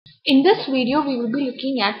In this video, we will be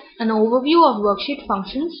looking at an overview of worksheet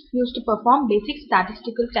functions used to perform basic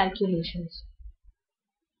statistical calculations.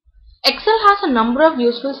 Excel has a number of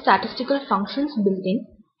useful statistical functions built in,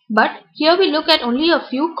 but here we look at only a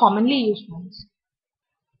few commonly used ones.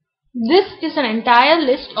 This is an entire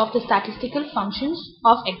list of the statistical functions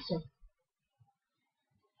of Excel.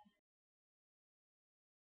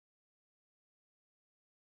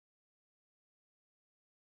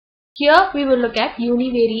 Here we will look at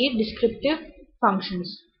univariate descriptive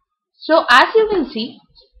functions. So as you can see,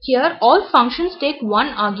 here all functions take one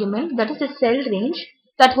argument, that is a cell range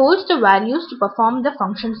that holds the values to perform the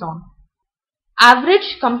functions on.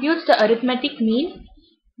 Average computes the arithmetic mean.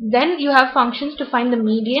 Then you have functions to find the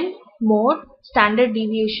median, mode, standard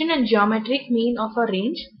deviation and geometric mean of a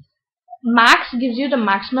range. Max gives you the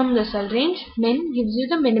maximum in the cell range. Min gives you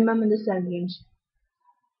the minimum in the cell range.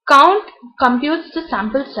 Count computes the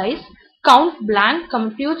sample size. Count blank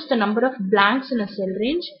computes the number of blanks in a cell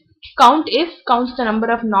range. Count if counts the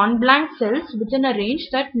number of non-blank cells within a range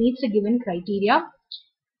that meets a given criteria.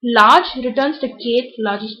 Large returns the kth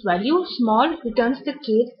largest value. Small returns the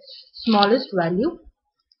kth smallest value.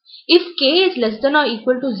 If k is less than or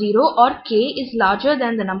equal to 0 or k is larger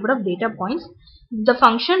than the number of data points, the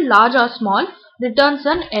function large or small returns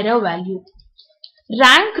an error value.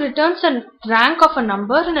 Rank returns a rank of a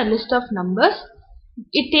number in a list of numbers.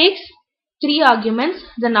 It takes three arguments: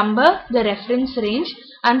 the number, the reference range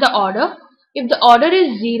and the order. If the order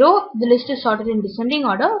is 0, the list is sorted in descending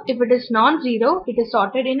order. If it is non-zero, it is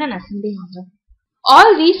sorted in an ascending order.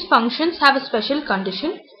 All these functions have a special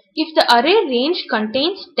condition. If the array range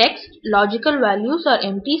contains text, logical values or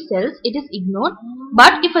empty cells, it is ignored.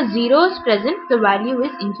 But if a 0 is present, the value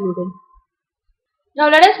is included. Now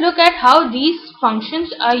let us look at how these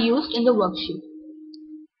functions are used in the worksheet.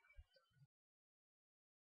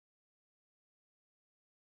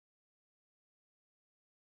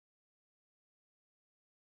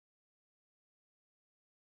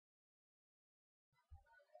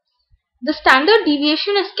 The standard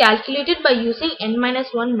deviation is calculated by using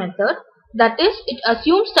n-1 method. That is, it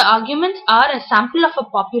assumes the arguments are a sample of a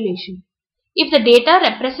population. If the data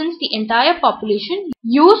represents the entire population,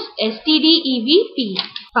 use stdevp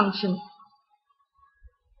function.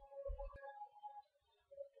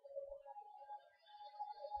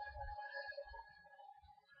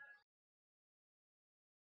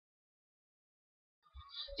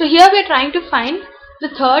 So here we are trying to find the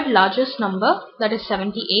third largest number, that is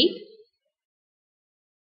 78.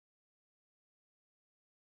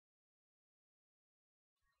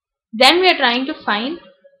 Then we are trying to find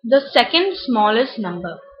the second smallest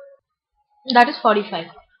number, that is 45.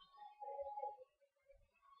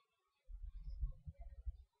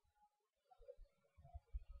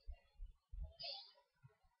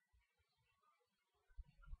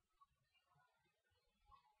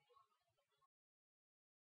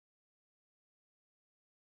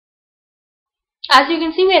 As you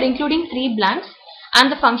can see, we are including 3 blanks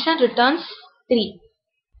and the function returns 3.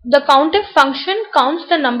 The COUNTIF function counts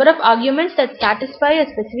the number of arguments that satisfy a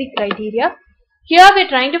specific criteria. Here we are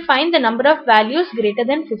trying to find the number of values greater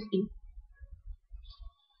than 50.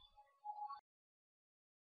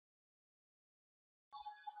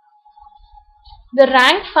 The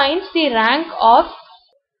rank finds the rank of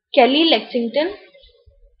Kelly Lexington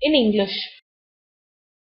in English.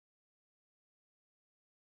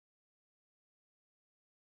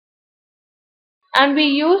 And we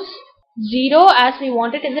use 0 as we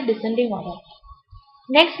want it in the descending order.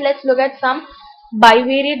 Next, let's look at some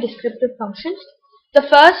bivariate descriptive functions. The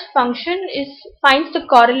first function finds the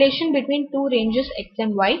correlation between two ranges x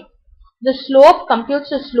and y. The slope computes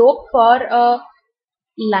the slope for a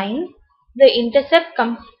line. The intercept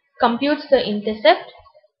computes the intercept.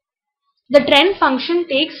 The trend function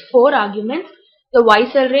takes 4 arguments: the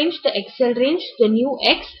y cell range, the x cell range, the new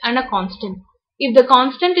x and a constant. If the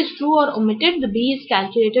constant is true or omitted, the b is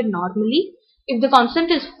calculated normally. If the constant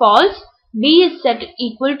is false, b is set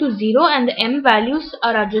equal to 0 and the m values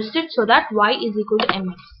are adjusted so that y is equal to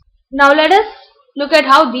mx. Now let us look at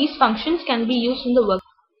how these functions can be used in the work.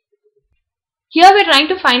 Here we are trying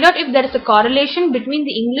to find out if there is a correlation between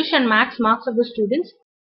the English and Maths marks of the students.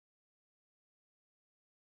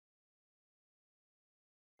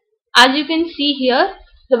 As you can see here,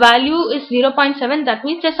 the value is 0.7. That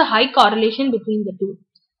means there is a high correlation between the two.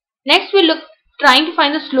 Next we look trying to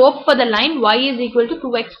find the slope for the line y is equal to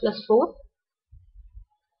 2x plus 4.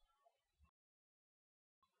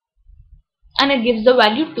 And it gives the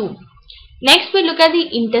value 2. Next we look at the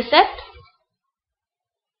intercept.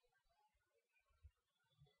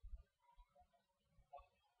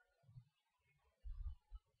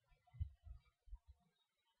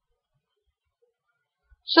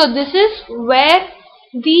 So this is where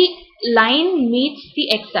the line meets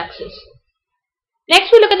the x-axis. Next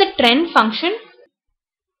we look at the trend function.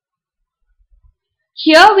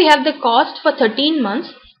 Here we have the cost for 13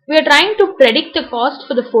 months. We are trying to predict the cost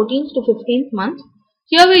for the 14th to 15th month.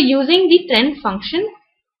 Here we are using the trend function.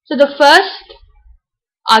 So the first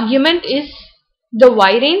argument is the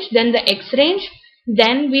y range, then the x range,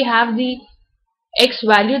 then we have the x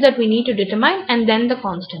value that we need to determine, and then the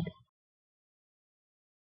constant.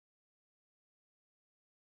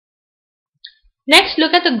 Next,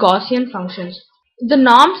 look at the Gaussian functions. The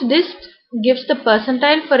norms list gives the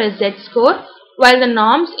percentile for a z-score, while the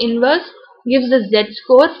norms inverse gives the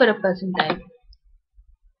z-score for a percentile.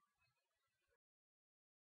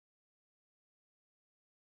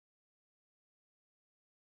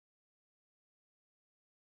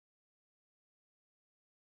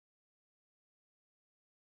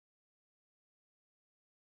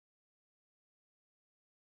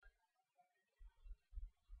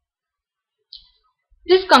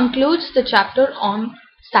 This concludes the chapter on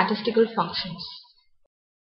statistical functions.